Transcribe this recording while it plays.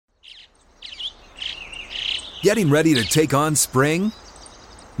Getting ready to take on spring?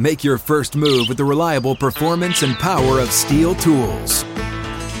 Make your first move with the reliable performance and power of Steel tools.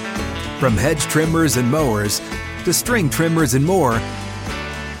 From hedge trimmers and mowers to string trimmers and more,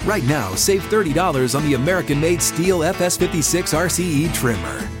 right now save $30 on the American-made Steel FS56 RCE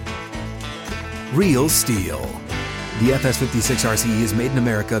trimmer. Real Steel. The FS56 RCE is made in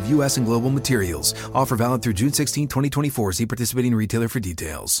America of U.S. and global materials. Offer valid through June 16, 2024. See participating retailer for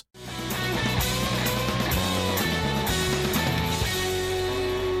details.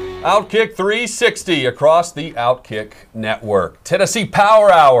 Outkick 360 across the Outkick network. Tennessee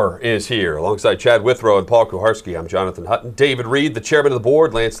Power Hour is here. Alongside Chad Withrow and Paul Kuharsky, I'm Jonathan Hutton. David Reed, the chairman of the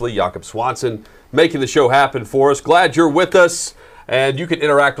board, Lance Lee, Jakob Swanson, making the show happen for us. Glad you're with us. And you can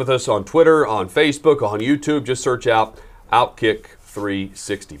interact with us on Twitter, on Facebook, on YouTube. Just search out Outkick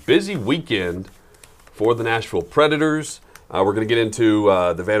 360. Busy weekend for the Nashville Predators. We're going to get into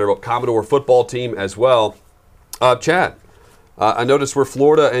the Vanderbilt Commodore football team as well. Chad, I noticed we're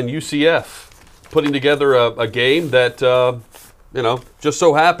Florida and UCF putting together a game that, just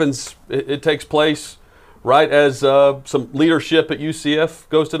so happens it takes place right as some leadership at UCF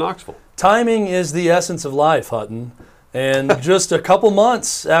goes to Knoxville. Timing is the essence of life, Hutton. And just a couple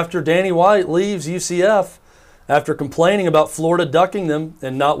months after Danny White leaves UCF, after complaining about Florida ducking them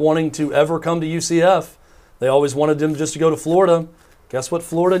and not wanting to ever come to UCF, they always wanted him just to go to Florida. Guess what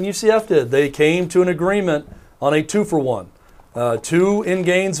Florida and UCF did? They came to an agreement on a 2-for-1. 2 in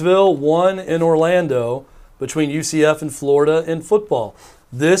Gainesville, 1 in Orlando, between UCF and Florida in football.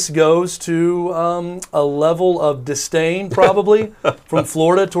 This goes to a level of disdain, probably, from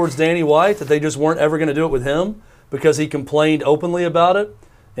Florida towards Danny White, that they just weren't ever going to do it with him because he complained openly about it.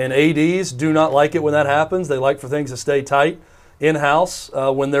 And ADs do not like it when that happens. They like for things to stay tight in-house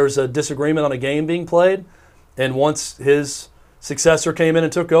when there's a disagreement on a game being played. And once his successor came in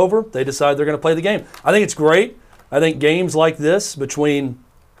and took over, they decide they're going to play the game. I think it's great. I think games like this between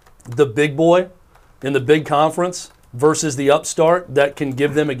the big boy in the big conference versus the upstart that can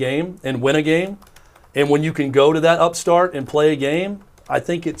give them a game and win a game, and when you can go to that upstart and play a game, I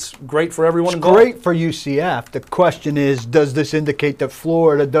think it's great for everyone involved. It's great for UCF. The question is, does this indicate that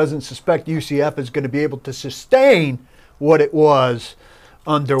Florida doesn't suspect UCF is going to be able to sustain what it was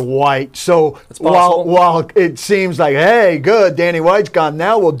under White? So while it seems like, hey, good, Danny White's gone,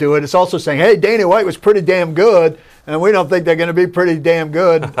 now we'll do it, it's also saying, hey, Danny White was pretty damn good, and we don't think they're going to be pretty damn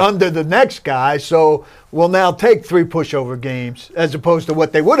good under the next guy, so we'll now take 3 pushover games as opposed to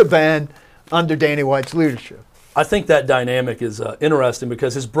what they would have been under Danny White's leadership. I think that dynamic is interesting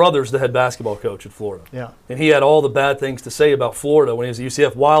because his brother's the head basketball coach at Florida. Yeah. And he had all the bad things to say about Florida when he was at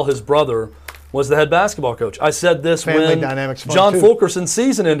UCF while his brother was the head basketball coach. I said this when John Fulkerson's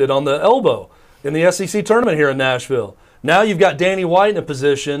season ended on the elbow in the SEC tournament here in Nashville. Now you've got Danny White in a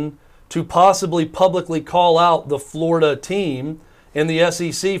position to possibly publicly call out the Florida team in the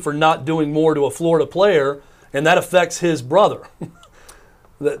SEC for not doing more to a Florida player, and that affects his brother.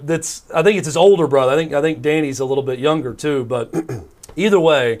 I think it's his older brother. I think Danny's a little bit younger too, but either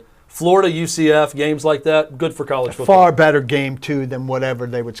way, Florida, UCF, games like that, good for college football. Far better game, too, than whatever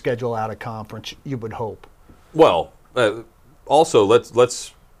they would schedule out of conference, you would hope. Well, also,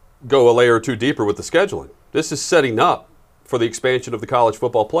 let's go a layer or two deeper with the scheduling. This is setting up for the expansion of the college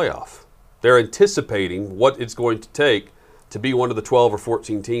football playoff. They're anticipating what it's going to take to be one of the 12 or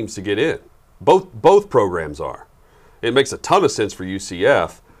 14 teams to get in. Both programs are. It makes a ton of sense for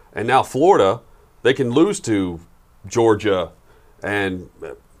UCF. And now Florida, they can lose to Georgia and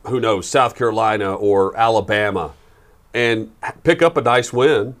who knows, South Carolina or Alabama, and pick up a nice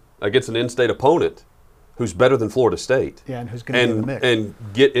win against an in-state opponent who's better than Florida State. Yeah, and who's going to be in the mix. And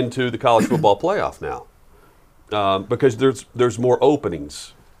get into the college football playoff now. Because there's more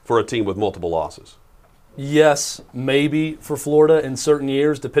openings for a team with multiple losses. Yes, maybe for Florida in certain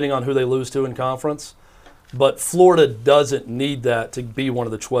years, depending on who they lose to in conference. But Florida doesn't need that to be one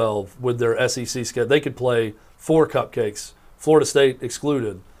of the 12 with their SEC schedule. They could play 4 cupcakes, Florida State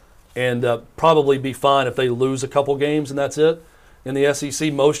excluded, and probably be fine if they lose a couple games and that's it in the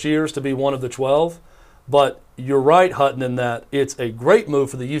SEC most years to be one of the 12. But you're right, Hutton, in that it's a great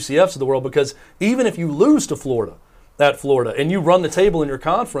move for the UCFs of the world because even if you lose to Florida at Florida and you run the table in your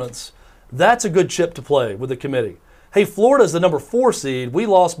conference, that's a good chip to play with the committee. Hey, Florida's the number 4 seed. We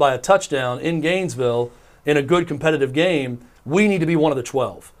lost by a touchdown in Gainesville in a good competitive game. We need to be one of the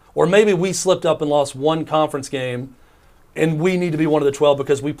 12. Or maybe we slipped up and lost one conference game and we need to be one of the 12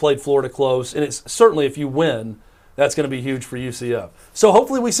 because we played Florida close. And it's certainly if you win, that's going to be huge for UCF. So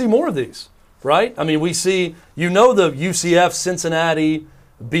hopefully we see more of these, right? I mean, we see, the UCF, Cincinnati,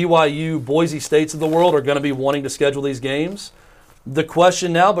 BYU, Boise States of the world are going to be wanting to schedule these games. The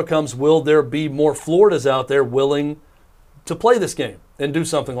question now becomes, will there be more Floridas out there willing to play this game and do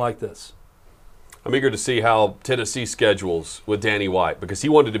something like this? I'm eager to see how Tennessee schedules with Danny White, because he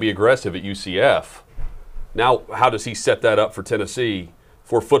wanted to be aggressive at UCF. Now, how does he set that up for Tennessee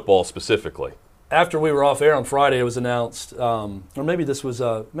for football specifically? After we were off air on Friday, it was announced, or maybe this was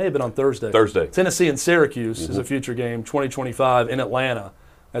may have been on Thursday. Tennessee and Syracuse is a future game, 2025 in Atlanta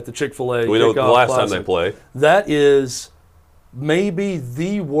at the Chick-fil-A. We know the last time they play. That is maybe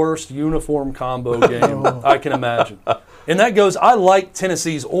the worst uniform combo game I can imagine. And that goes, I like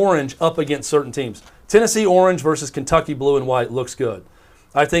Tennessee's orange up against certain teams. Tennessee orange versus Kentucky blue and white looks good.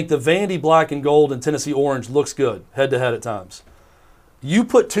 I think the Vandy black and gold and Tennessee orange looks good head-to-head at times. You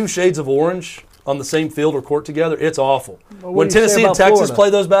put two shades of orange on the same field or court together, it's awful. Well, when Tennessee and Texas Florida? play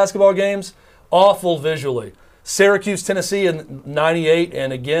those basketball games, awful visually. Syracuse, Tennessee in 98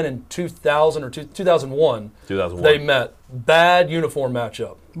 and again in 2000 or 2001, they met. Bad uniform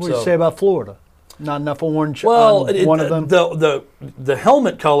matchup. What do you say about Florida? Not enough orange well, on one of them? The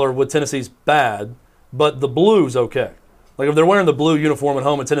helmet color with Tennessee's bad, but the blue's okay. Like if they're wearing the blue uniform at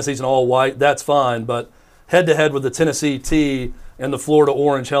home and Tennessee's in all white, that's fine, but head-to-head with the Tennessee T and the Florida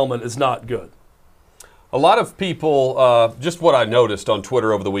orange helmet is not good. A lot of people, just what I noticed on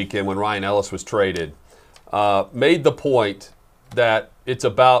Twitter over the weekend when Ryan Ellis was traded, made the point that it's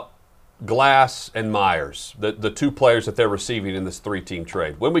about Glass and Myers, the two players that they're receiving in this three-team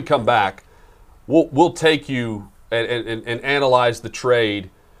trade. When we come back, we'll take you and analyze the trade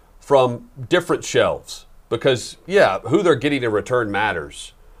from different shelves because, yeah, who they're getting in return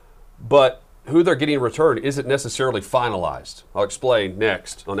matters, but who they're getting in return isn't necessarily finalized. I'll explain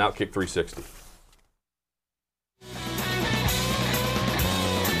next on Outkick 360.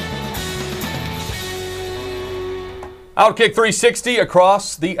 Outkick 360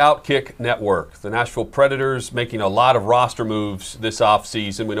 across the Outkick network. The Nashville Predators making a lot of roster moves this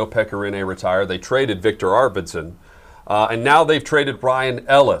offseason. We know Pekka Rinne retired. They traded Victor Arvidsson. And now they've traded Ryan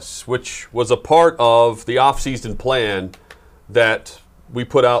Ellis, which was a part of the offseason plan that we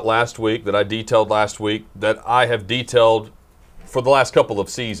put out last week, that I detailed last week, that I have detailed for the last couple of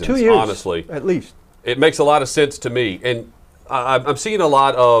seasons, 2 years, honestly. at least. It makes a lot of sense to me. And I'm seeing a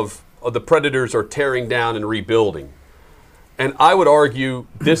lot of the Predators are tearing down and rebuilding. And I would argue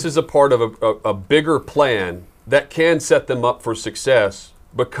this is a part of a bigger plan that can set them up for success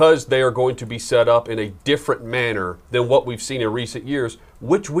because they are going to be set up in a different manner than what we've seen in recent years,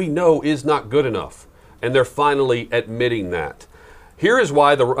 which we know is not good enough. And they're finally admitting that. Here is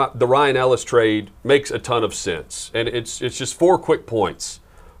why the Ryan Ellis trade makes a ton of sense. And it's just 4 quick points.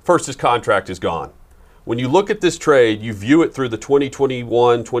 First, his contract is gone. When you look at this trade, you view it through the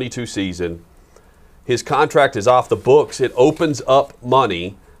 2021-22 season. His contract is off the books. It opens up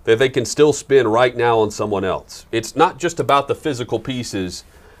money that they can still spend right now on someone else. It's not just about the physical pieces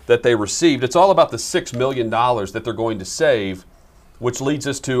that they received. It's all about the $6 million that they're going to save, which leads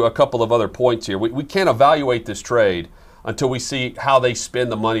us to a couple of other points here. We can't evaluate this trade until we see how they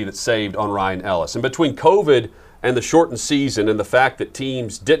spend the money that's saved on Ryan Ellis. And between COVID and the shortened season and the fact that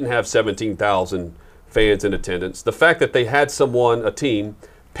teams didn't have 17,000 fans in attendance, the fact that they had a team,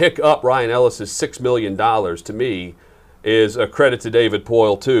 pick up Ryan Ellis' $6 million, to me, is a credit to David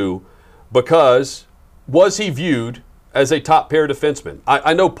Poile, too, because was he viewed as a top-pair defenseman?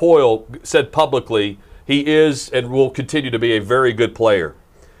 I know Poile said publicly he is and will continue to be a very good player.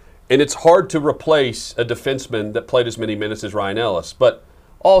 And it's hard to replace a defenseman that played as many minutes as Ryan Ellis. But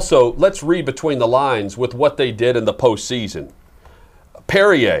also, let's read between the lines with what they did in the postseason.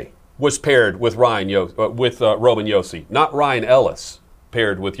 Perrier was paired with Roman Josi, not Ryan Ellis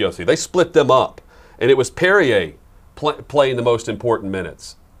paired with Josi. They split them up, and it was Perrier playing the most important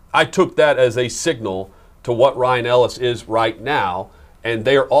minutes. I took that as a signal to what Ryan Ellis is right now, and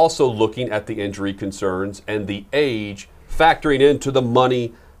they are also looking at the injury concerns and the age factoring into the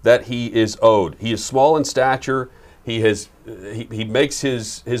money that he is owed. He is small in stature. He makes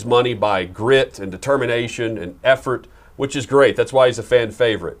his money by grit and determination and effort, which is great. That's why he's a fan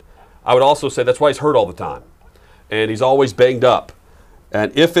favorite. I would also say that's why he's hurt all the time, and he's always banged up.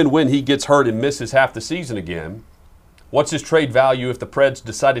 And if and when he gets hurt and misses half the season again, what's his trade value if the Preds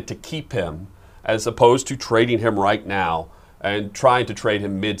decided to keep him as opposed to trading him right now and trying to trade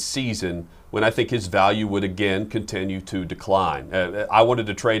him mid-season when I think his value would again continue to decline? I wanted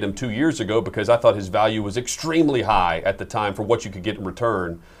to trade him 2 years ago because I thought his value was extremely high at the time for what you could get in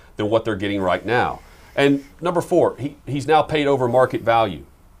return than what they're getting right now. And number 4, he's now paid over market value.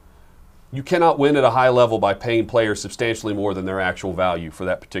 You cannot win at a high level by paying players substantially more than their actual value for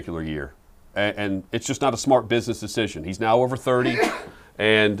that particular year. And it's just not a smart business decision. He's now over 30,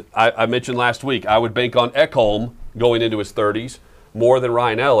 and I mentioned last week I would bank on Ekholm going into his 30s more than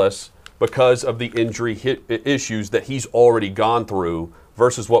Ryan Ellis because of the injury issues that he's already gone through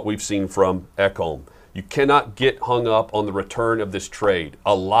versus what we've seen from Ekholm. You cannot get hung up on the return of this trade.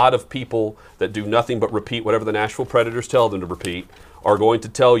 A lot of people that do nothing but repeat whatever the Nashville Predators tell them to repeat are going to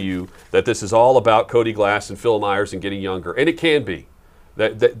tell you that this is all about Cody Glass and Phil Myers and getting younger. And it can be.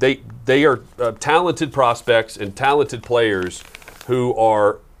 They are talented prospects and talented players who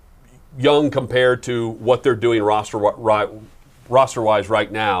are young compared to what they're doing roster-wise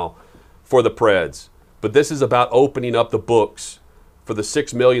right now for the Preds. But this is about opening up the books for the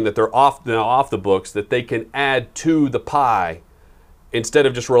 $6 million that they're now off the books that they can add to the pie instead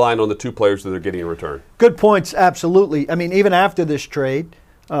of just relying on the two players that they're getting in return. Good points, absolutely. I mean, even after this trade,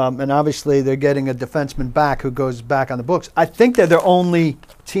 and obviously they're getting a defenseman back who goes back on the books, I think they're the only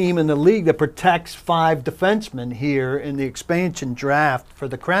team in the league that protects 5 defensemen here in the expansion draft for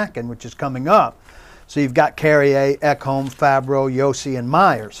the Kraken, which is coming up. So you've got Carrier, Ekholm, Fabro, Yossi, and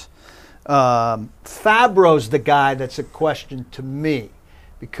Myers. Fabro's the guy that's a question to me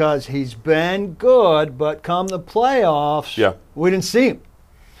because he's been good, but come the playoffs, we didn't see him.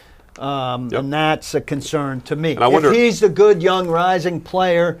 And that's a concern to me. And I wonder, if he's the good young rising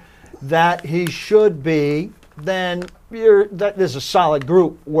player that he should be, then there's a solid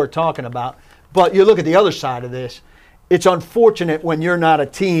group we're talking about. But you look at the other side of this, it's unfortunate when you're not a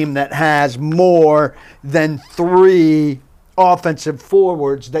team that has more than 3 offensive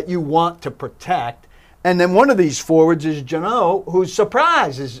forwards that you want to protect. And then one of these forwards is Jeannot, who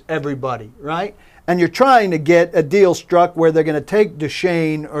surprises everybody, right? And you're trying to get a deal struck where they're going to take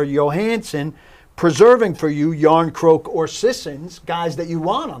Duchesne or Johansson, preserving for you Yarncroke or Sissons, guys that you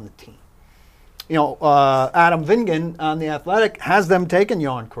want on the team. You know, Adam Vingan on The Athletic has them taking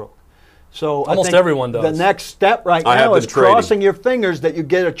Yarncroke. So almost I think everyone does. The next step right now is crossing your fingers that you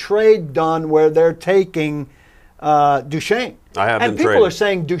get a trade done where they're taking Duchesne. And people are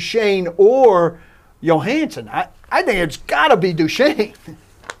saying Duchesne or Johansson. I think it's got to be Duchesne.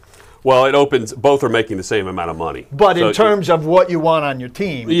 Well, it opens. Both are making the same amount of money. But so in terms of what you want on your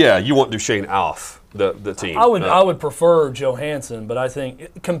team, yeah, you want Duchesne off the team. I would prefer Johansson, but I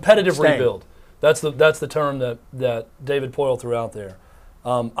think competitive rebuild. That's the term that David Poile threw out there.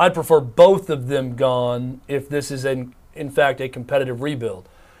 I'd prefer both of them gone if this is in fact a competitive rebuild.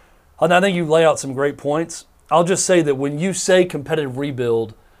 And I think you lay out some great points. I'll just say that when you say competitive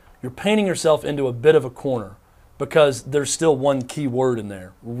rebuild, you're painting yourself into a bit of a corner because there's still one key word in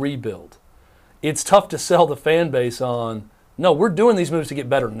there, rebuild. It's tough to sell the fan base on, no, we're doing these moves to get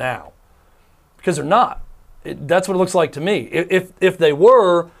better now. Because they're not. That's what it looks like to me. If they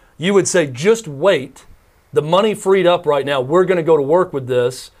were, you would say, just wait. The money freed up right now, we're going to go to work with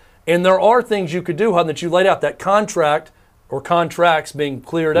this. And there are things you could do, Hutton, that you laid out, that contract or contracts being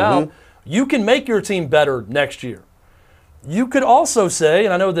cleared out. You can make your team better next year. You could also say,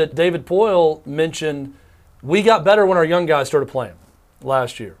 and I know that David Poile mentioned, we got better when our young guys started playing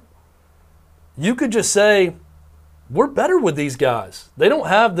last year. You could just say, we're better with these guys. They don't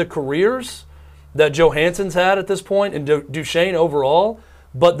have the careers that Johansson's had at this point and Duchesne overall,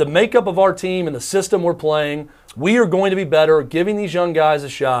 but the makeup of our team and the system we're playing, we are going to be better, giving these young guys a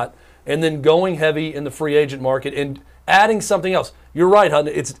shot, and then going heavy in the free agent market and adding something else. You're right,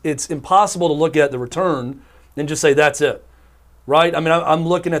 Hutton. It's impossible to look at the return and just say that's it, right? I mean, I'm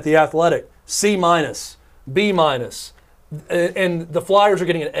looking at The Athletic, C-, B-, and the Flyers are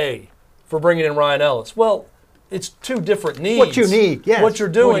getting an A for bringing in Ryan Ellis. Well, it's 2 different needs. What you need, yes. What you're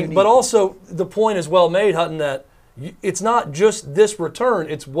doing, but also the point is well made, Hutton, that it's not just this return,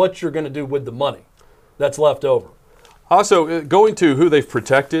 it's what you're going to do with the money that's left over. Also, going to who they've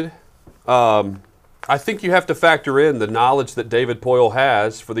protected, I think you have to factor in the knowledge that David Poile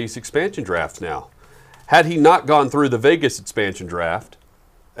has for these expansion drafts now. Had he not gone through the Vegas expansion draft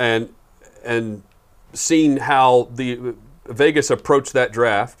and seen how the Vegas approached that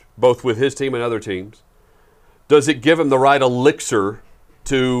draft, both with his team and other teams, does it give him the right elixir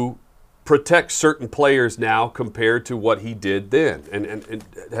to protect certain players now compared to what he did then? And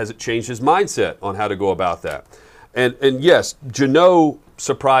has it changed his mindset on how to go about that? And yes, Jeannot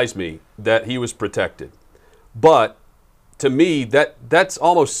surprised me that he was protected. But to me, that's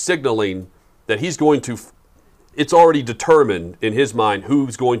almost signaling that he's going to – it's already determined in his mind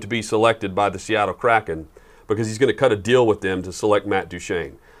who's going to be selected by the Seattle Kraken because he's going to cut a deal with them to select Matt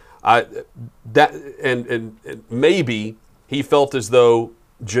Duchesne. And maybe he felt as though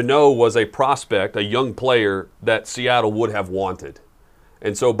Jeannot was a prospect, a young player that Seattle would have wanted.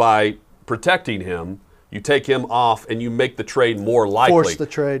 And so by protecting him, you take him off and you make the trade more likely. Force the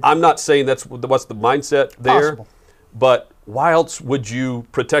trade. I'm not saying that's what's the mindset there. Possible. But why else would you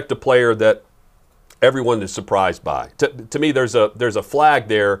protect a player that everyone is surprised by. To me, there's a flag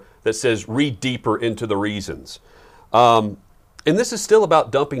there that says read deeper into the reasons. And this is still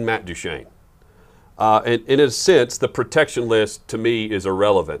about dumping Matt Duchene. And in a sense, the protection list to me is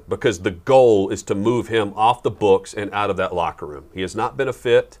irrelevant because the goal is to move him off the books and out of that locker room. He has not been a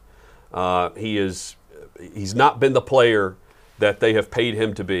fit. He's not been the player that they have paid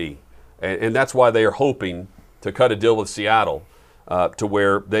him to be. And that's why they are hoping to cut a deal with Seattle to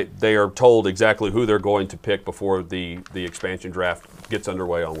where they are told exactly who they're going to pick before the expansion draft gets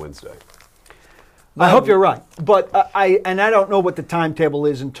underway on Wednesday. I hope you're right, but I don't know what the timetable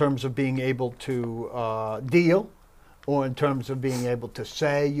is in terms of being able to deal, or in terms of being able to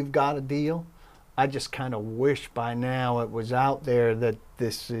say you've got a deal. I just kind of wish by now it was out there that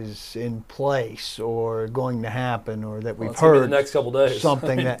this is in place or going to happen, or that we've heard the next couple days.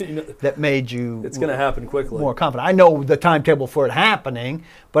 Something that made you. It's going to happen quickly. More confident. I know the timetable for it happening,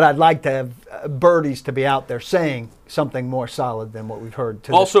 but I'd like to have birdies to be out there saying something more solid than what we've heard.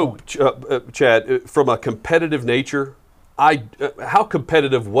 To Also, this point. Chad, from a competitive nature, how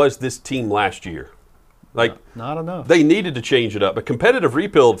competitive was this team last year? Like, not enough. They needed to change it up. A competitive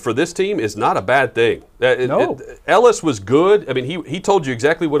rebuild for this team is not a bad thing. No. Ellis was good. I mean, he told you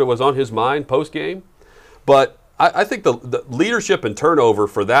exactly what it was on his mind post-game. But I think the leadership and turnover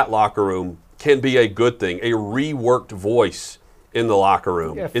for that locker room can be a good thing. A reworked voice in the locker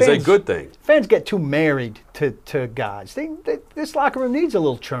room is a good thing. Fans get too married to guys. This locker room needs a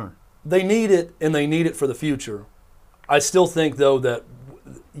little churn. They need it, and they need it for the future. I still think, though, that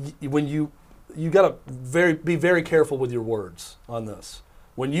when you got to be very careful with your words on this.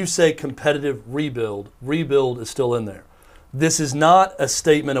 When you say competitive rebuild is still in there. This is not a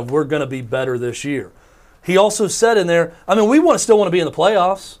statement of we're going to be better this year. He also said in there, I mean, we still want to be in the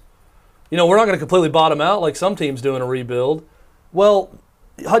playoffs. You know, we're not going to completely bottom out like some teams do in a rebuild. Well,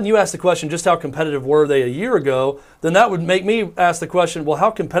 Hutton, you asked the question, just how competitive were they a year ago? Then that would make me ask the question, well,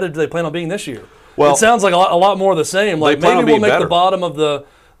 how competitive do they plan on being this year? Well, it sounds like a lot more of the same. Like maybe we'll make the bottom of the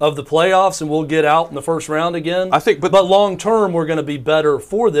playoffs and we'll get out in the first round again. I think, but long term we're going to be better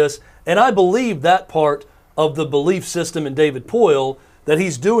for this. And I believe that part of the belief system in David Poile, that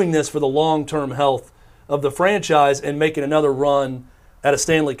he's doing this for the long term health of the franchise and making another run at a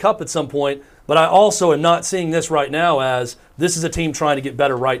Stanley Cup at some point. But I also am not seeing this right now as this is a team trying to get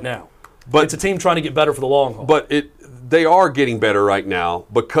better right now. But it's a team trying to get better for the long haul. But they are getting better right now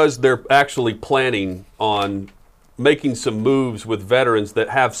because they're actually planning on making some moves with veterans that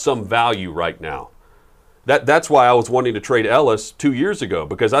have some value right now. That's why I was wanting to trade Ellis 2 years ago,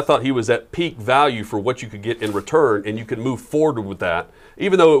 because I thought he was at peak value for what you could get in return, and you could move forward with that,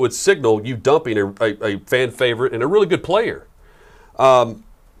 even though it would signal you dumping a fan favorite and a really good player.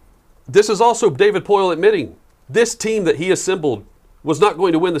 This is also David Poile admitting this team that he assembled was not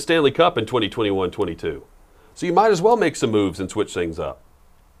going to win the Stanley Cup in 2021-22. So you might as well make some moves and switch things up.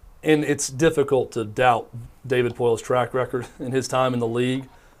 And it's difficult to doubt David Poile's track record in his time in the league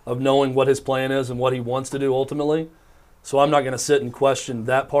of knowing what his plan is and what he wants to do ultimately. So I'm not going to sit and question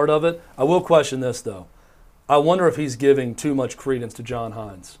that part of it. I will question this, though. I wonder if he's giving too much credence to John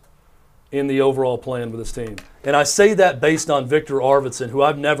Hines in the overall plan with his team. And I say that based on Victor Arvidsson, who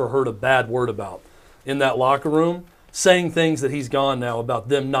I've never heard a bad word about in that locker room, saying things that he's gone now about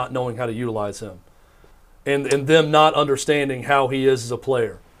them not knowing how to utilize him and them not understanding how he is as a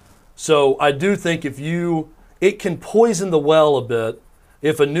player. So I do think it can poison the well a bit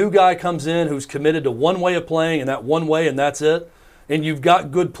if a new guy comes in who's committed to one way of playing and that one way and that's it, and you've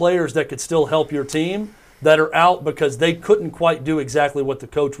got good players that could still help your team that are out because they couldn't quite do exactly what the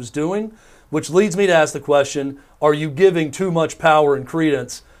coach was doing, which leads me to ask the question, are you giving too much power and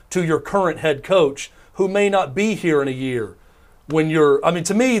credence to your current head coach who may not be here in a year?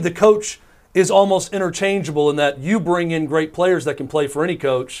 To me, the coach is almost interchangeable in that you bring in great players that can play for any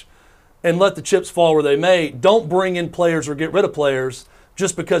coach and let the chips fall where they may. Don't bring in players or get rid of players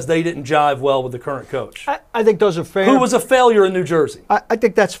just because they didn't jive well with the current coach. I think those are fair. Who was a failure in New Jersey. I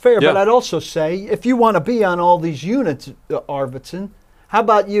think that's fair, Yeah. but I'd also say if you want to be on all these units, Arvidsson, how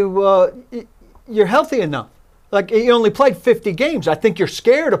about you're healthy enough? Like, you only played 50 games. I think you're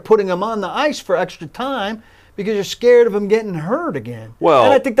scared of putting him on the ice for extra time because you're scared of him getting hurt again. Well,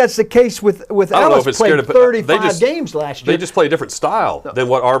 and I think that's the case with I don't know Ellis. if it's Played scared of 35 games last year. They just play a different style than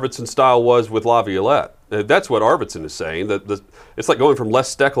what Arvidsson's style was with Laviolette. That's what Arvidsson is saying. That it's like going from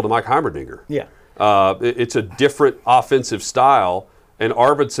Les Steckel to Mike Heimerdinger. Yeah. It's a different offensive style, and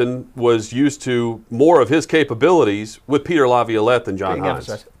Arvidsson was used to more of his capabilities with Peter Laviolette than John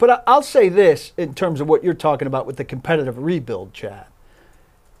Hines. But I'll say this in terms of what you're talking about with the competitive rebuild, Chad.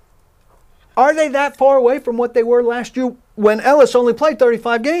 Are they that far away from what they were last year when Ellis only played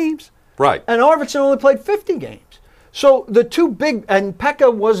 35 games? Right. And Arvidsson only played 50 games. So the two big, and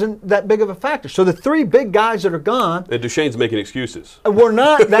Pekka wasn't that big of a factor. So the three big guys that are gone. And Duchesne's making excuses. Were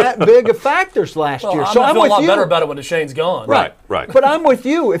not that big of factors last year. So I'm with a lot you. better about it when Duchesne's gone. Right. But I'm with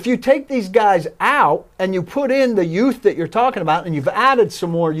you. If you take these guys out and you put in the youth that you're talking about, and you've added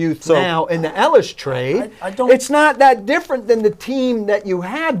some more youth now in the Ellis trade, it's not that different than the team that you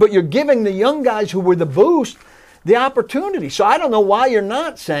had, but you're giving the young guys who were the boost the opportunity. So I don't know why you're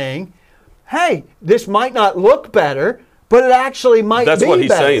not saying, hey, this might not look better, but it actually might be better. That's what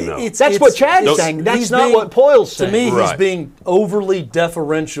he's saying, though. That's what Chad's saying. That's not what Poyle's saying. To me, he's being overly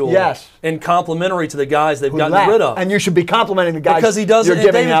deferential and complimentary to the guys they've gotten rid of. And you should be complimenting the guys because he doesn't. You're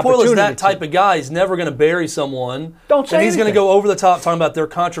giving David Poyle is that to. type of guy. He's never going to bury someone. Don't say And he's anything. going to go over the top talking about their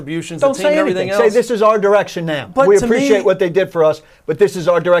contributions to the team and everything else. Say this is our direction now. But we appreciate what they did for us, but this is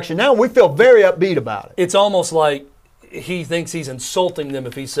our direction now. We feel very upbeat about it. It's almost like he thinks he's insulting them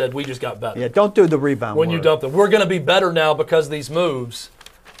if he said, we just got better. Yeah, don't do the rebound when word. you dump them. We're going to be better now because of these moves.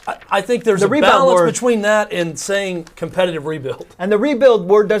 I think there's The a rebound balance word- between that and saying competitive rebuild. And the rebuild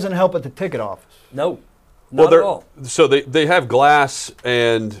word doesn't help at the ticket office. No, not at all. So they have Glass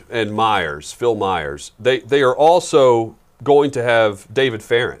and Myers, Phil Myers. They are also going to have David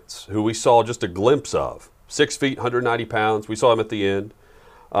Ferentz, who we saw just a glimpse of. 6 feet, 190 pounds. We saw him at the end.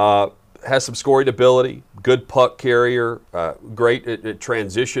 Has some scoring ability, good puck carrier, great at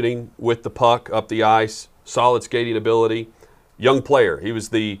transitioning with the puck up the ice, solid skating ability, young player. He was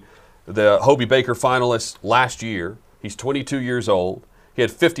the Hobey Baker finalist last year. He's 22 years old. He had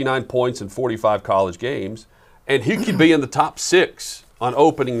 59 points in 45 college games, and he could be in the top 6 on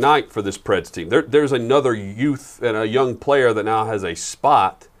opening night for this Preds team. There's another youth and a young player that now has a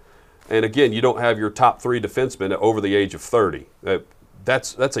spot, and again, you don't have your top 3 defensemen over the age of 30.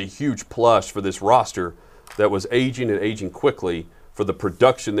 That's a huge plus for this roster that was aging and aging quickly for the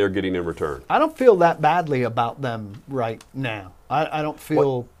production they're getting in return. I don't feel that badly about them right now. I don't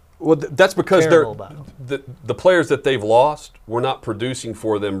feel that's because terrible about them. The players that they've lost were not producing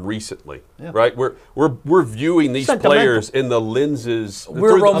for them recently, right? We're viewing these players in the lenses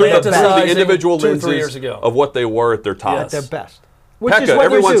We're through romanticizing the individual 2-3 lenses years ago. of what they were at their top. Yes. At their best. Which Pekka,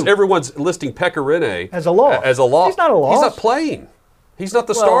 is what you do. everyone's listing Pekka Rinne As a loss. As a loss. He's not a loss. He's not playing. He's not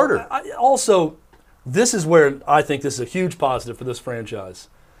the starter. Also, this is where I think this is a huge positive for this franchise.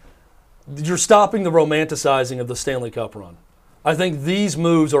 You're stopping the romanticizing of the Stanley Cup run. I think these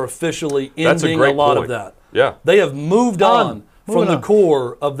moves are officially ending a lot of that. Yeah. They have moved on from the on.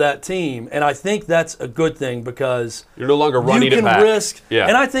 core of that team, and I think that's a good thing because you're no longer running it back. You can risk. Yeah.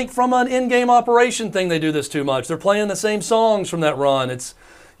 And I think from an in-game operation thing, they do this too much. They're playing the same songs from that run. It's,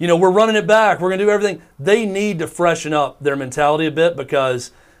 we're running it back. We're going to do everything. They need to freshen up their mentality a bit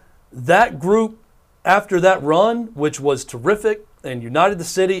because that group, after that run, which was terrific and united the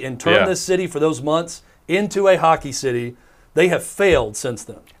city and turned this city for those months into a hockey city, they have failed since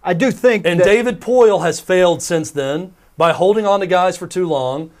then. I do think And David Poyle has failed since then by holding on to guys for too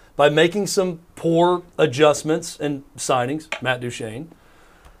long, by making some poor adjustments and signings, Matt Duchene.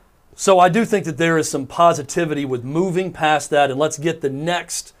 So I do think that there is some positivity with moving past that, and let's get the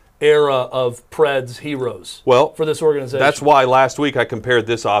next era of Preds heroes for this organization. That's why last week I compared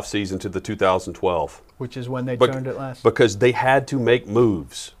this offseason to the 2012. Which is when they turned it last. Because they had to make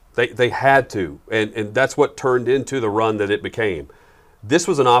moves. They had to, and that's what turned into the run that it became. This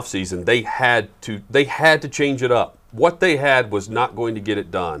was an offseason. They had to change it up. What they had was not going to get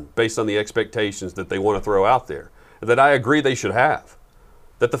it done based on the expectations that they want to throw out there, that I agree they should have,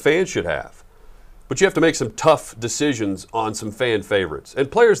 that the fans should have. But you have to make some tough decisions on some fan favorites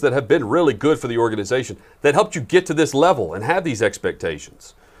and players that have been really good for the organization that helped you get to this level and have these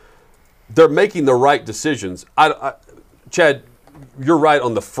expectations. They're making the right decisions. Chad, you're right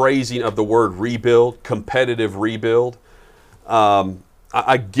on the phrasing of the word rebuild, competitive rebuild.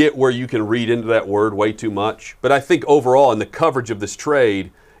 I get where you can read into that word way too much, but I think overall in the coverage of this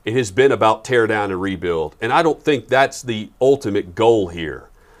trade, it has been about tear down and rebuild. And I don't think that's the ultimate goal here.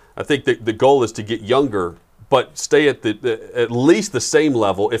 I think that the goal is to get younger, but stay at at least the same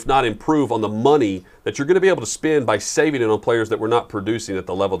level, if not improve on the money that you're going to be able to spend by saving it on players that were not producing at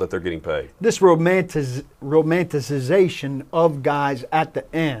the level that they're getting paid. This romanticization of guys at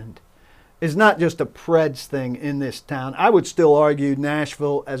the end is not just a Preds thing in this town. I would still argue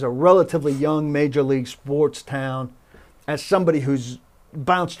Nashville, as a relatively young major league sports town, as somebody who's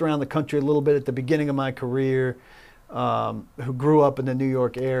bounced around the country a little bit at the beginning of my career, who grew up in the New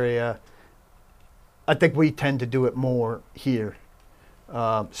York area, I think we tend to do it more here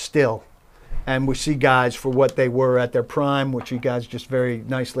still. And we see guys for what they were at their prime, which you guys just very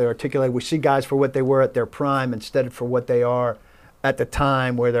nicely articulated. We see guys for what they were at their prime instead of for what they are at the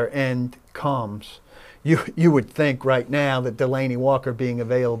time where their end comes. You would think right now that Delanie Walker being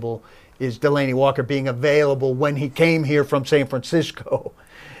available is Delanie Walker being available when he came here from San Francisco,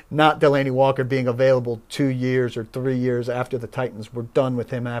 not Delanie Walker being available 2 years or 3 years after the Titans were done with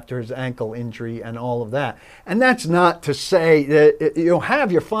him after his ankle injury and all of that. And that's not to say that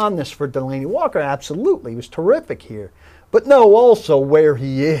have your fondness for Delanie Walker. Absolutely, he was terrific here, but know also where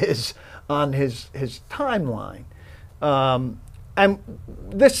he is on his timeline. And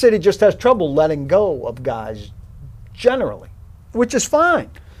this city just has trouble letting go of guys generally, which is fine.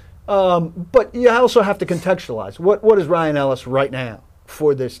 But you also have to contextualize. What is Ryan Ellis right now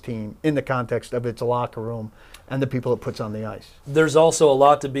for this team in the context of its locker room and the people it puts on the ice? There's also a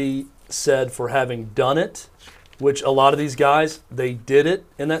lot to be said for having done it, which a lot of these guys, they did it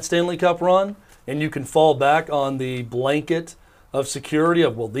in that Stanley Cup run, and you can fall back on the blanket of security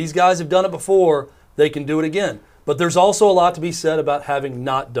of, well, these guys have done it before, they can do it again. But there's also a lot to be said about having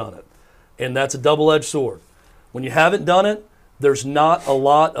not done it, and that's a double-edged sword. When you haven't done it, there's not a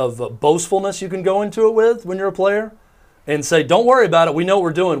lot of boastfulness you can go into it with when you're a player and say, don't worry about it, we know what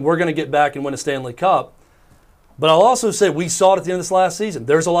we're doing, we're going to get back and win a Stanley Cup. But I'll also say we saw it at the end of this last season.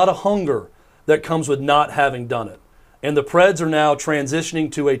 There's a lot of hunger that comes with not having done it. And the Preds are now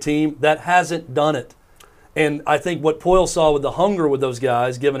transitioning to a team that hasn't done it. And I think what Poyle saw with the hunger with those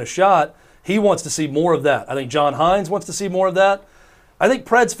guys given a shot, he wants to see more of that. I think John Hines wants to see more of that. I think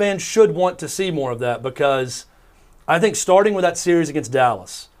Preds fans should want to see more of that because I think starting with that series against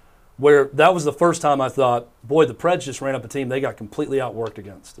Dallas, where that was the first time I thought, boy, the Preds just ran up a team they got completely outworked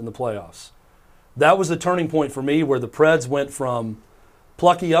against in the playoffs. That was the turning point for me where the Preds went from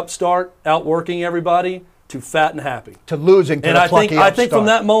plucky upstart, outworking everybody, to fat and happy. To losing to and the plucky upstart. I think from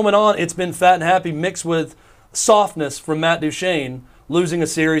that moment on, it's been fat and happy mixed with softness from Matt Duchene, losing a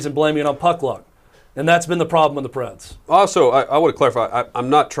series and blaming it on puck luck. And that's been the problem with the Preds. Also, I want to clarify, I'm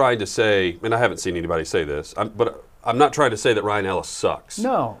not trying to say, and I haven't seen anybody say this, but I'm not trying to say that Ryan Ellis sucks.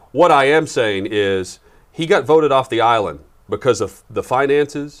 No. What I am saying is he got voted off the island because of the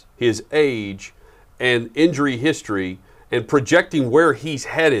finances, his age, and injury history, and projecting where he's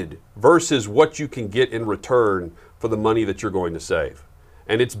headed versus what you can get in return for the money that you're going to save.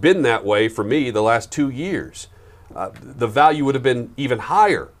 And it's been that way for me the last 2 years. The value would have been even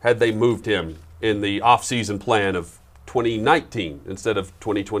higher had they moved him in the offseason plan of 2019 instead of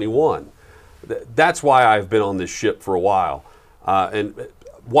 2021. That's why I've been on this ship for a while, and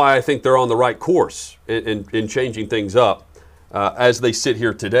why I think they're on the right course in changing things up as they sit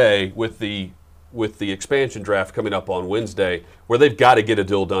here today with the expansion draft coming up on Wednesday, where they've got to get a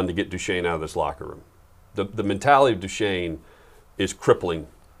deal done to get Duchene out of this locker room. The mentality of Duchene is crippling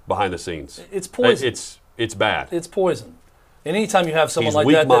behind the scenes. It's poison. It's bad. It's poison. And anytime you have someone He's like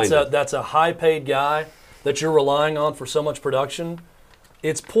weak-minded. that's a high-paid guy that you're relying on for so much production,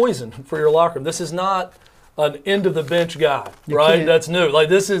 it's poison for your locker room. This is not an end-of-the-bench guy, right? That's new. Like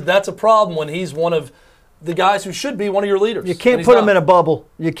that's a problem when he's one of the guys who should be one of your leaders. You can't put him in a bubble.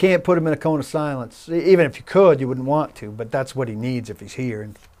 You can't put him in a cone of silence. Even if you could, you wouldn't want to. But that's what he needs if he's here,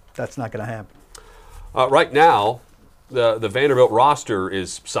 and that's not going to happen. Right now, the Vanderbilt roster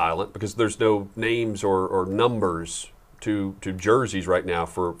is silent because there's no names or numbers to jerseys right now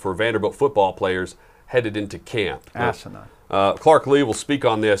for Vanderbilt football players headed into camp. Asinine. Clark Lee will speak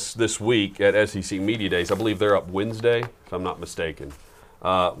on this week at SEC Media Days. I believe they're up Wednesday, if I'm not mistaken.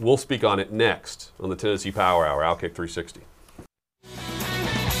 We'll speak on it next on the Tennessee Power Hour, Outkick 360.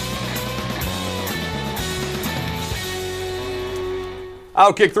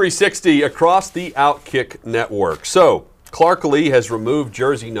 Outkick 360 across the Outkick network. So, Clark Lee has removed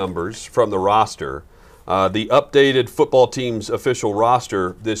jersey numbers from the roster. The updated football team's official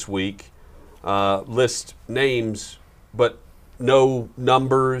roster this week lists names, but no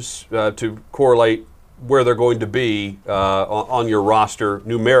numbers to correlate where they're going to be on your roster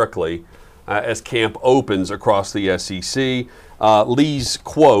numerically as camp opens across the SEC. Lee's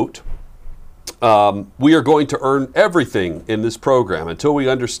quote, "We are going to earn everything in this program until we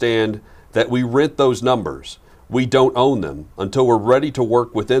understand that we rent those numbers. We don't own them until we're ready to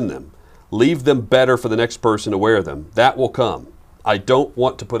work within them. Leave them better for the next person to wear them. That will come. I don't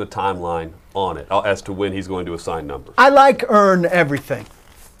want to put a timeline on it as to when he's going to assign numbers." I like earn everything,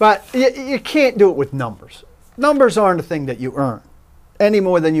 but you can't do it with numbers. Numbers aren't a thing that you earn any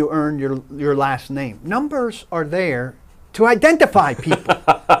more than you earn your last name. Numbers are there to identify people.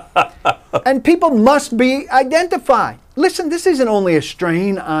 And people must be identified. Listen, this isn't only a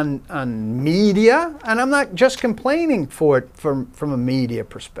strain on media, and I'm not just complaining for it from a media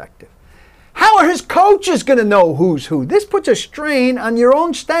perspective. How are his coaches going to know who's who? This puts a strain on your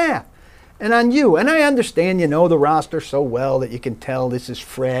own staff. and on you. And I understand you know the roster so well that you can tell this is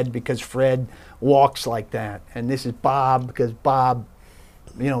Fred because Fred walks like that. And this is Bob because Bob,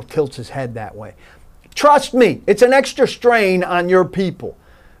 tilts his head that way. Trust me, it's an extra strain on your people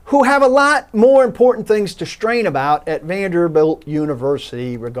who have a lot more important things to strain about at Vanderbilt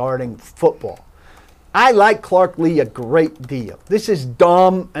University regarding football. I like Clark Lea a great deal. This is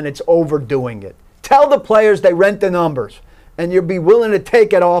dumb and it's overdoing it. Tell the players they rent the numbers and you'll be willing to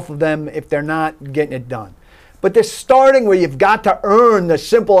take it off of them if they're not getting it done. But this starting where you've got to earn the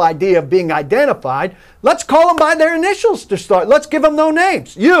simple idea of being identified, let's call them by their initials to start. Let's give them no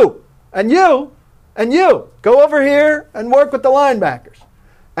names. You and you and you. Go over here and work with the linebackers.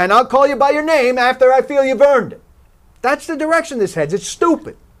 And I'll call you by your name after I feel you've earned it. That's the direction this heads. It's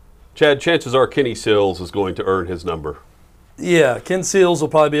stupid. Chad, chances are Kenny Sills is going to earn his number. Yeah, Ken Seals will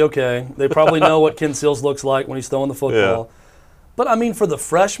probably be okay. They probably know what Ken Seals looks like when he's throwing the football. Yeah. But, I mean, for the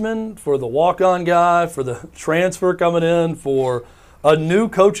freshman, for the walk-on guy, for the transfer coming in, for a new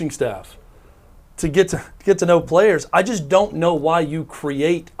coaching staff to get to know players, I just don't know why you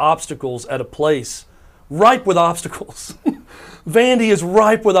create obstacles at a place ripe with obstacles. Vandy is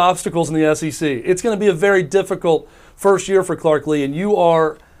ripe with obstacles in the SEC. It's going to be a very difficult first year for Clark Lea, and you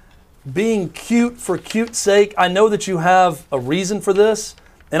are being cute for cute's sake. I know that you have a reason for this,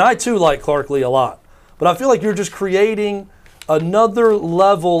 and I too like Clark Lea a lot. But I feel like you're just creating another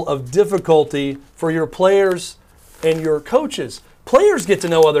level of difficulty for your players and your coaches. Players get to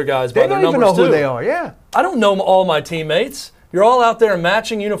know other guys by their numbers too. They don't even know who they are, yeah. I don't know all my teammates. You're all out there in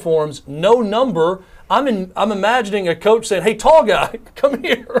matching uniforms, no number. I'm imagining a coach saying, hey, tall guy, come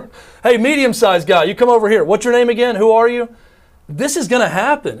here. Hey, medium-sized guy, you come over here. What's your name again? Who are you? This is going to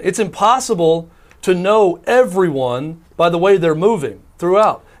happen. It's impossible to know everyone by the way they're moving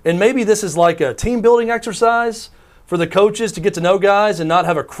throughout. And maybe this is like a team-building exercise for the coaches to get to know guys and not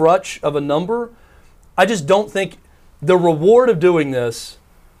have a crutch of a number. I just don't think the reward of doing this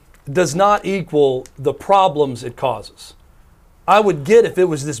does not equal the problems it causes. I would get if it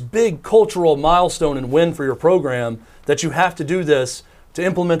was this big cultural milestone and win for your program that you have to do this to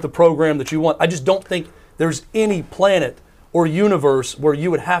implement the program that you want. I just don't think there's any planet or universe where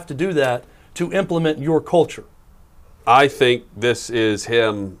you would have to do that to implement your culture. I think this is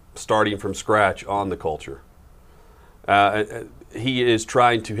him starting from scratch on the culture. He is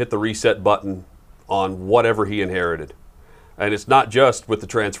trying to hit the reset button on whatever he inherited. And it's not just with the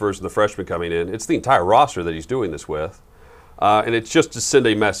transfers and the freshmen coming in. It's the entire roster that he's doing this with. And it's just to send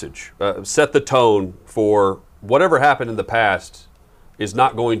a message. Set the tone for whatever happened in the past is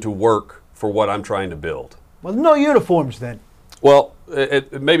not going to work for what I'm trying to build. Well, no uniforms then. Well,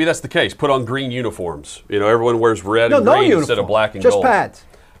 maybe that's the case. Put on green uniforms. Everyone wears red and green instead of black and just gold. Just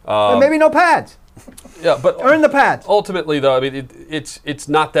pads. Maybe no pads. Yeah, but earn the pads. Ultimately, though, I mean, it's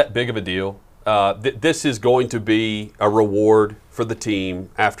not that big of a deal. This is going to be a reward for the team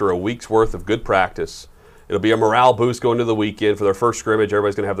after a week's worth of good practice. It'll be a morale boost going into the weekend for their first scrimmage.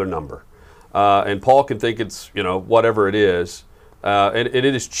 Everybody's going to have their number. And Paul can think it's, whatever it is. And it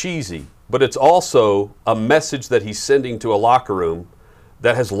is cheesy, but it's also a message that he's sending to a locker room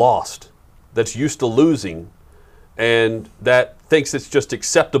that has lost, that's used to losing, and that thinks it's just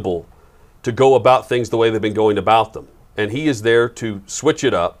acceptable to go about things the way they've been going about them. And he is there to switch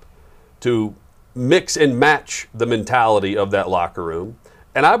it up, to mix and match the mentality of that locker room.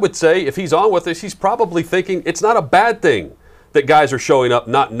 And I would say if he's on with this, he's probably thinking it's not a bad thing that guys are showing up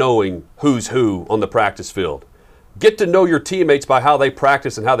not knowing who's who on the practice field. Get to know your teammates by how they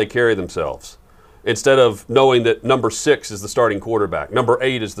practice and how they carry themselves, instead of knowing that number 6 is the starting quarterback, number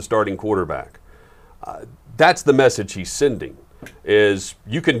 8 is the starting quarterback. That's the message he's sending, is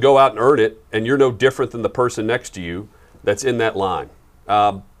you can go out and earn it, and you're no different than the person next to you that's in that line.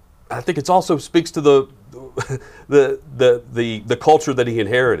 I think it also speaks to the culture that he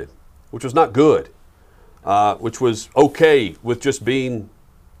inherited, which was not good, which was okay with just being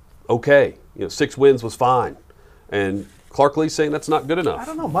okay. 6 wins was fine. And Clark Lea's saying that's not good enough. I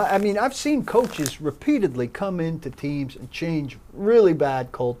don't know. I've seen coaches repeatedly come into teams and change really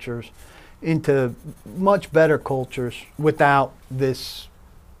bad cultures into much better cultures without this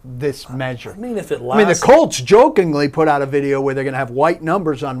measure. If it lasts. The Colts jokingly put out a video where they're going to have white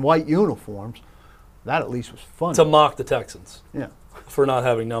numbers on white uniforms. That at least was fun. To mock the Texans. Yeah. For not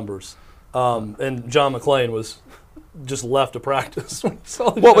having numbers. And John McClain was just left to practice.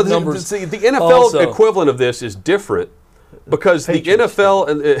 But numbers. See, the NFL equivalent of this is different because Patriots. The NFL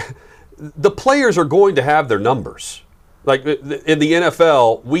and the players are going to have their numbers. Like in the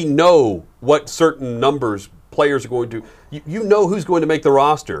NFL, we know what certain numbers players are going to. You know who's going to make the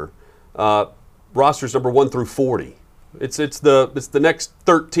roster. Rosters number 1 through 40. It's the next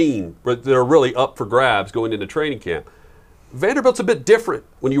 13 that are really up for grabs going into training camp. Vanderbilt's a bit different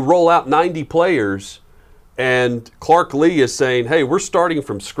when you roll out 90 players and Clark Lea is saying, hey, we're starting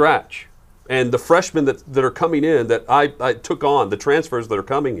from scratch. And the freshmen that are coming in that I took on, the transfers that are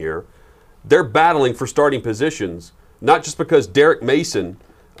coming here, they're battling for starting positions, not just because Derek Mason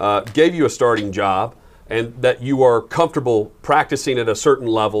gave you a starting job and that you are comfortable practicing at a certain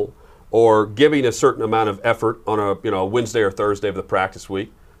level or giving a certain amount of effort on a Wednesday or Thursday of the practice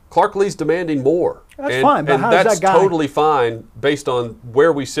week. Clark Lea's demanding more. That's fine, but and how's that's that guy? totally fine based on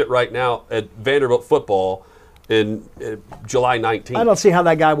where we sit right now at Vanderbilt football in July 19th. I don't see how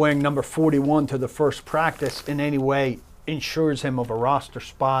that guy wearing number 41 to the first practice in any way ensures him of a roster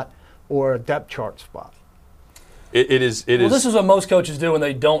spot or a depth chart spot. It is. Well, this is what most coaches do when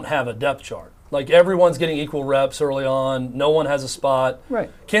they don't have a depth chart. Like everyone's getting equal reps early on. No one has a spot. Right.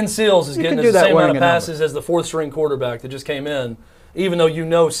 Ken Seals is You getting can do the that same amount wearing of a number. passes as the fourth string quarterback that just came in, even though you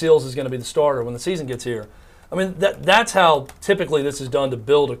know Seals is going to be the starter when the season gets here. I mean, that's how typically this is done to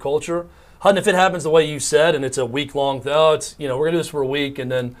build a culture. Hutton, if it happens the way you said and it's a week-long thing, we're going to do this for a week and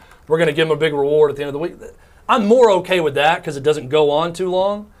then we're going to give them a big reward at the end of the week. I'm more okay with that because it doesn't go on too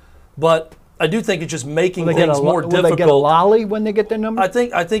long. But I do think it's just making things more difficult. Will they get a lolly when they get their number? I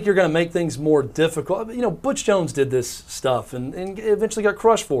think you're going to make things more difficult. Butch Jones did this stuff and eventually got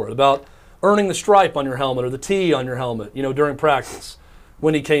crushed for it, about earning the stripe on your helmet or the T on your helmet, during practice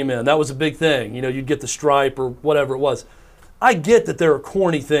when he came in. That was a big thing. You'd get the stripe or whatever it was. I get that there are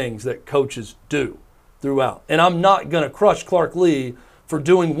corny things that coaches do throughout, and I'm not going to crush Clark Lea for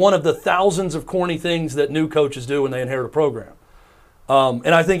doing one of the thousands of corny things that new coaches do when they inherit a program.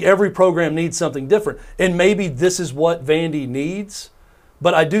 And I think every program needs something different. And maybe this is what Vandy needs,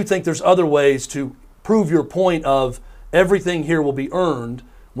 but I do think there's other ways to prove your point of everything here will be earned.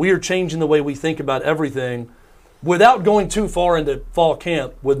 We are changing the way we think about everything without going too far into fall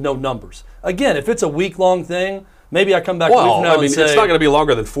camp with no numbers. Again, if it's a week-long thing, maybe I come back a week from now and say, it's not going to be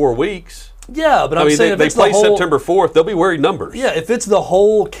longer than 4 weeks. Yeah, but I'm saying if they it's play the whole, September 4th, they'll be wearing numbers. Yeah, if it's the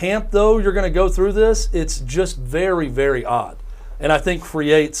whole camp, though, you're going to go through this, it's just very, very odd. And I think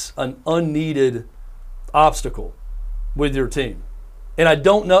creates an unneeded obstacle with your team. And I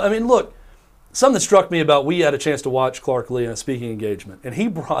don't know. I mean, look, something that struck me about, we had a chance to watch Clark Lea in a speaking engagement, and he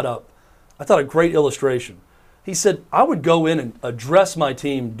brought up, I thought, a great illustration. He said, I would go in and address my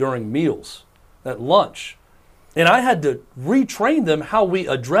team during meals, at lunch, and I had to retrain them how we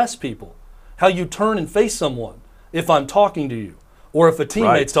address people, how you turn and face someone if I'm talking to you. Or if a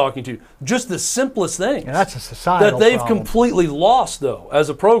teammate's talking to you. Just the simplest things. Yeah, that's a societal that they've problem. completely lost, though, as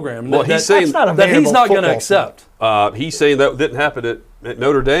a program. Well, he's saying that he's not going to accept. He's saying that didn't happen at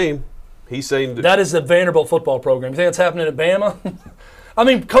Notre Dame. He's saying that is a Vanderbilt football program. You think that's happening at Bama? I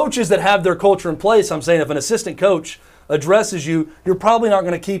mean, coaches that have their culture in place, I'm saying if an assistant coach addresses you, you're probably not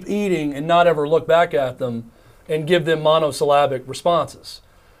going to keep eating and not ever look back at them and give them monosyllabic responses.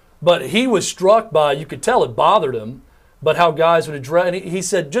 But he was struck by, you could tell it bothered him, but how guys would address, and he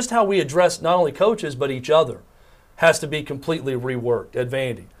said just how we address not only coaches but each other has to be completely reworked at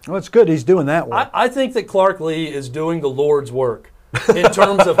Vandy. Well, it's good he's doing that work. I think that Clark Lea is doing the Lord's work in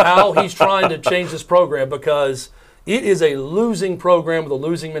terms of how he's trying to change this program, because it is a losing program with a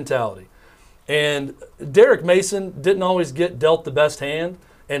losing mentality. And Derek Mason didn't always get dealt the best hand,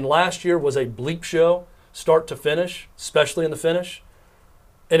 and last year was a bleep show, start to finish, especially in the finish,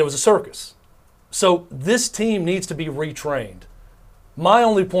 and it was a circus. So this team needs to be retrained. My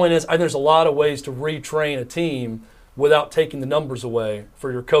only point is, I think there's a lot of ways to retrain a team without taking the numbers away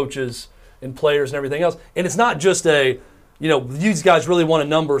for your coaches and players and everything else. And it's not just these guys really want a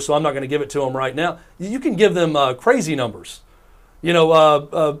number, so I'm not going to give it to them right now. You can give them crazy numbers.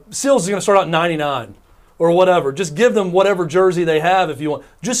 Seals is going to start out 99 or whatever. Just give them whatever jersey they have if you want.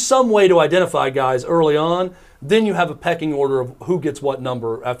 Just some way to identify guys early on. Then you have a pecking order of who gets what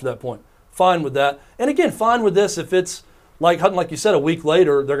number after that point. Fine with that. And again, fine with this if it's, like Hutton, like you said, a week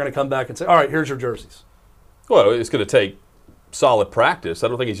later, they're going to come back and say, all right, here's your jerseys. Well, it's going to take solid practice. I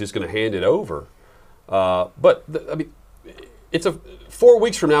don't think he's just going to hand it over. It's 4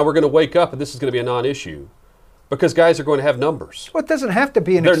 weeks from now, we're going to wake up and this is going to be a non-issue because guys are going to have numbers. Well, it doesn't have to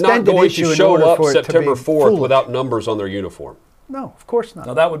be an They're extended not going issue to in show order up for it September to be 4th foolish. without numbers on their uniform. No, of course not.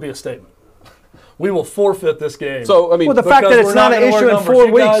 Now, that would be a statement. We will forfeit this game. So, I mean, Well, the fact that it's not an issue in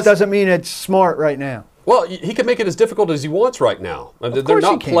 4 weeks guys, doesn't mean it's smart right now. Well, he can make it as difficult as he wants right now. They're course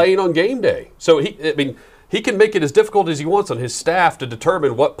not he can. playing on game day. So, he can make it as difficult as he wants on his staff to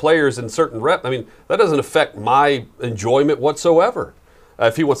determine what players in certain rep. I mean, that doesn't affect my enjoyment whatsoever.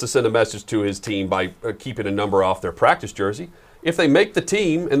 If he wants to send a message to his team by keeping a number off their practice jersey. If they make the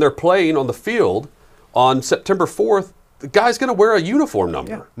team and they're playing on the field on September 4th, the guy's going to wear a uniform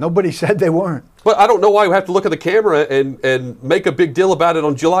number. Yeah. Nobody said they weren't. But I don't know why we have to look at the camera and make a big deal about it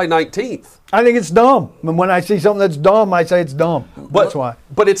on July 19th. I think it's dumb. And when I see something that's dumb, I say it's dumb. That's why.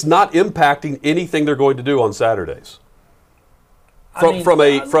 But it's not impacting anything they're going to do on Saturdays. From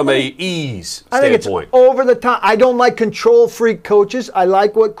a ease I think standpoint. it's over the top. I don't like control freak coaches. I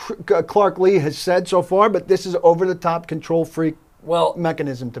like what Clark Lee has said so far, but this is over the top control freak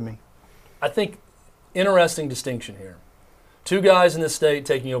mechanism to me. I think interesting distinction here. Two guys in this state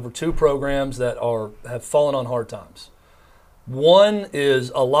taking over two programs that have fallen on hard times. One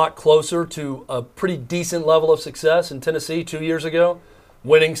is a lot closer to a pretty decent level of success in Tennessee 2 years ago,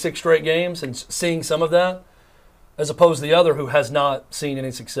 winning 6 straight games and seeing some of that, as opposed to the other who has not seen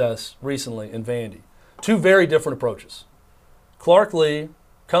any success recently in Vandy. Two very different approaches. Clark Lee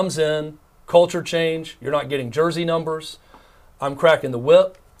comes in, culture change, you're not getting jersey numbers, I'm cracking the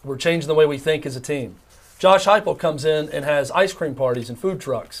whip, we're changing the way we think as a team. Josh Heupel comes in and has ice cream parties and food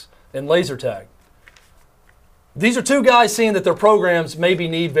trucks and laser tag. These are two guys seeing that their programs maybe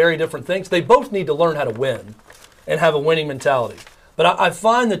need very different things. They both need to learn how to win and have a winning mentality. But I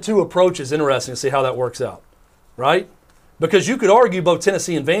find the two approaches interesting to see how that works out. Right? Because you could argue both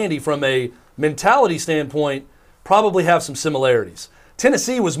Tennessee and Vandy from a mentality standpoint probably have some similarities.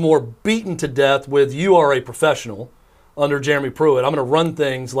 Tennessee was more beaten to death with you are a professional under Jeremy Pruitt. I'm going to run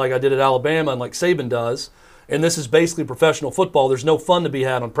things like I did at Alabama and like Saban does, and this is basically professional football. There's no fun to be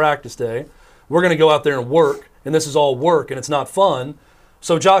had on practice day. We're going to go out there and work, and this is all work, and it's not fun.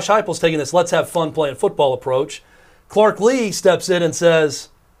 So Josh Heupel's taking this let's have fun playing football approach. Clark Lee steps in and says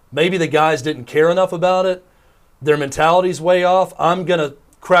maybe the guys didn't care enough about it. Their mentality's way off. I'm going to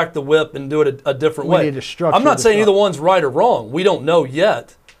crack the whip and do it a different way. Need to structure I'm not saying either one's right or wrong. We don't know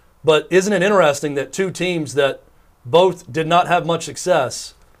yet. But isn't it interesting that two teams that both did not have much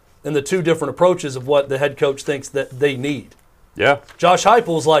success in the two different approaches of what the head coach thinks that they need? Yeah. Josh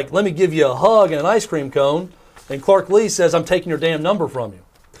Heupel's like, let me give you a hug and an ice cream cone. And Clark Lee says, I'm taking your damn number from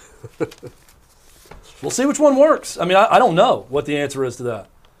you. We'll see which one works. I mean, I don't know what the answer is to that.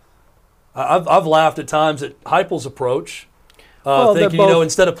 I've laughed at times at Heupel's approach, thinking,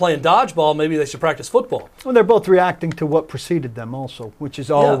 instead of playing dodgeball, maybe they should practice football. Well, they're both reacting to what preceded them also, which is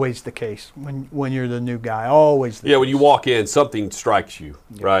always the case when you're the new guy. Always the case. When you walk in, something strikes you,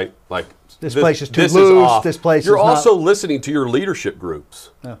 right? Like this place is too loose. This place You're is also listening to your leadership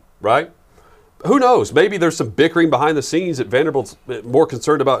groups, right? Who knows? Maybe there's some bickering behind the scenes that Vanderbilt's more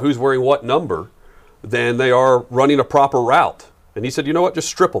concerned about who's wearing what number than they are running a proper route. And he said, you know what? Just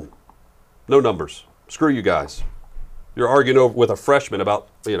strip them. No numbers. Screw you guys. You're arguing with a freshman about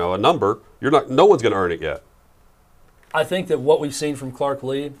a number. No one's going to earn it yet. I think that what we've seen from Clark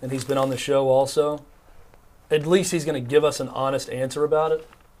Lee, and he's been on the show also, at least he's going to give us an honest answer about it.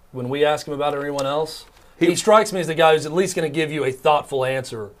 When we ask him about everyone else, he strikes me as the guy who's at least going to give you a thoughtful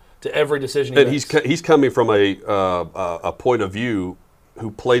answer to every decision he makes. And he's coming from a point of view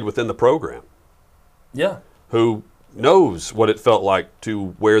who played within the program. Yeah. Who knows what it felt like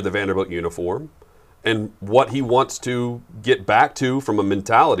to wear the Vanderbilt uniform and what he wants to get back to from a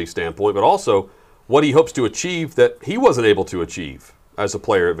mentality standpoint, but also what he hopes to achieve that he wasn't able to achieve as a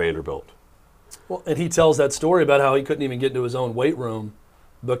player at Vanderbilt. Well, and he tells that story about how he couldn't even get into his own weight room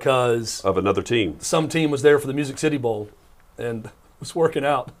because of another team. Some team was there for the Music City Bowl and was working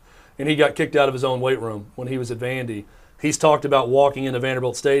out, and he got kicked out of his own weight room when he was at Vandy. He's talked about walking into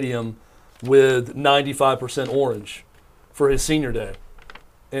Vanderbilt Stadium with 95% orange for his senior day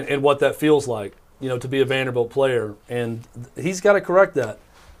and what that feels like, to be a Vanderbilt player. And he's got to correct that.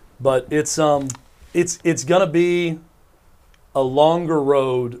 But it's going to be a longer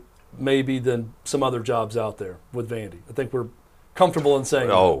road maybe than some other jobs out there with Vandy. I think we're comfortable in saying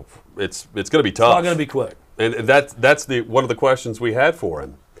that. It's going to be tough. It's not going to be quick. And that's one of the questions we had for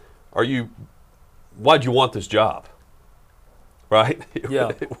him. Why'd you want this job? Right?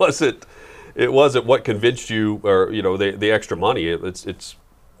 Yeah. It wasn't what convinced you, or the extra money. It's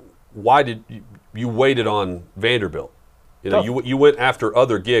why did you waited on Vanderbilt? You went after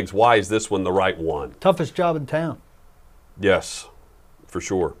other gigs. Why is this one the right one? Toughest job in town. Yes, for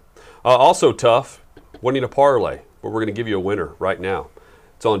sure. Also tough, winning a parlay. But we're going to give you a winner right now.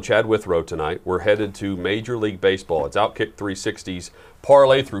 It's on Chad Withrow tonight. We're headed to Major League Baseball. It's Outkick 360's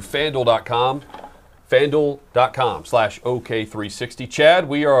parlay through FanDuel.com. FanDuel.com/OK360. Chad,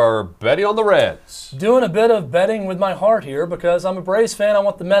 we are betting on the Reds. Doing a bit of betting with my heart here because I'm a Braves fan. I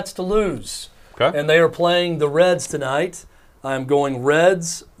want the Mets to lose. Okay. And they are playing the Reds tonight. I'm going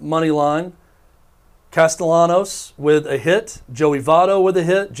Reds money line. Castellanos with a hit. Joey Votto with a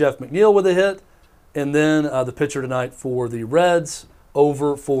hit. Jeff McNeil with a hit. And then the pitcher tonight for the Reds,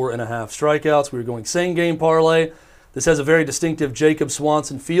 over 4.5 strikeouts. We were going same game parlay. This has a very distinctive Jacob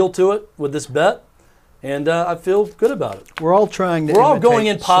Swanson feel to it with this bet, and I feel good about it. We're all trying to We're all going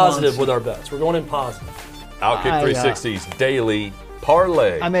in imitate positive Swanson. with our bets. We're going in positive. Outkick 360's daily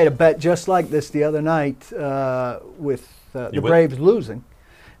parlay. I made a bet just like this the other night with the You win? Braves losing,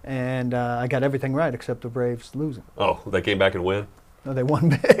 and I got everything right except the Braves losing. Oh, they came back and win? No, they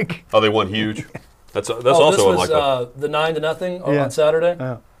won big. Oh, they won huge? That's Oh, also this was unlikely. the 9-0 Yeah. on Saturday?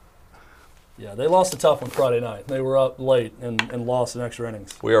 Yeah. Yeah, they lost a tough one Friday night. They were up late and lost in extra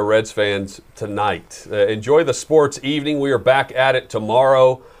innings. We are Reds fans tonight. Enjoy the sports evening. We are back at it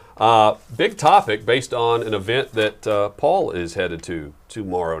tomorrow. Big topic based on an event that Paul is headed to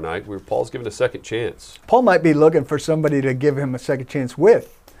tomorrow night, where Paul's given a second chance. Paul might be looking for somebody to give him a second chance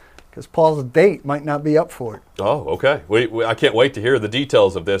with, because Paul's date might not be up for it. Oh, okay. I can't wait to hear the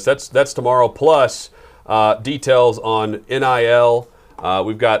details of this. That's tomorrow, plus details on NIL.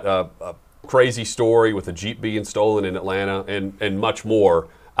 We've got a crazy story with a Jeep being stolen in Atlanta and much more.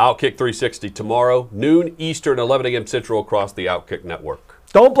 Outkick 360 tomorrow, noon Eastern, 11 a.m. Central across the Outkick network.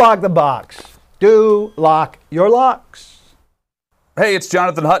 Don't block the box. Do lock your locks. Hey, it's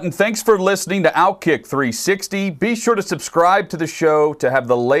Jonathan Hutton. Thanks for listening to Outkick 360. Be sure to subscribe to the show to have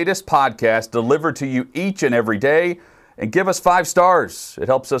the latest podcast delivered to you each and every day. And give us 5 stars. It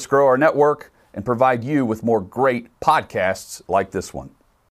helps us grow our network and provide you with more great podcasts like this one.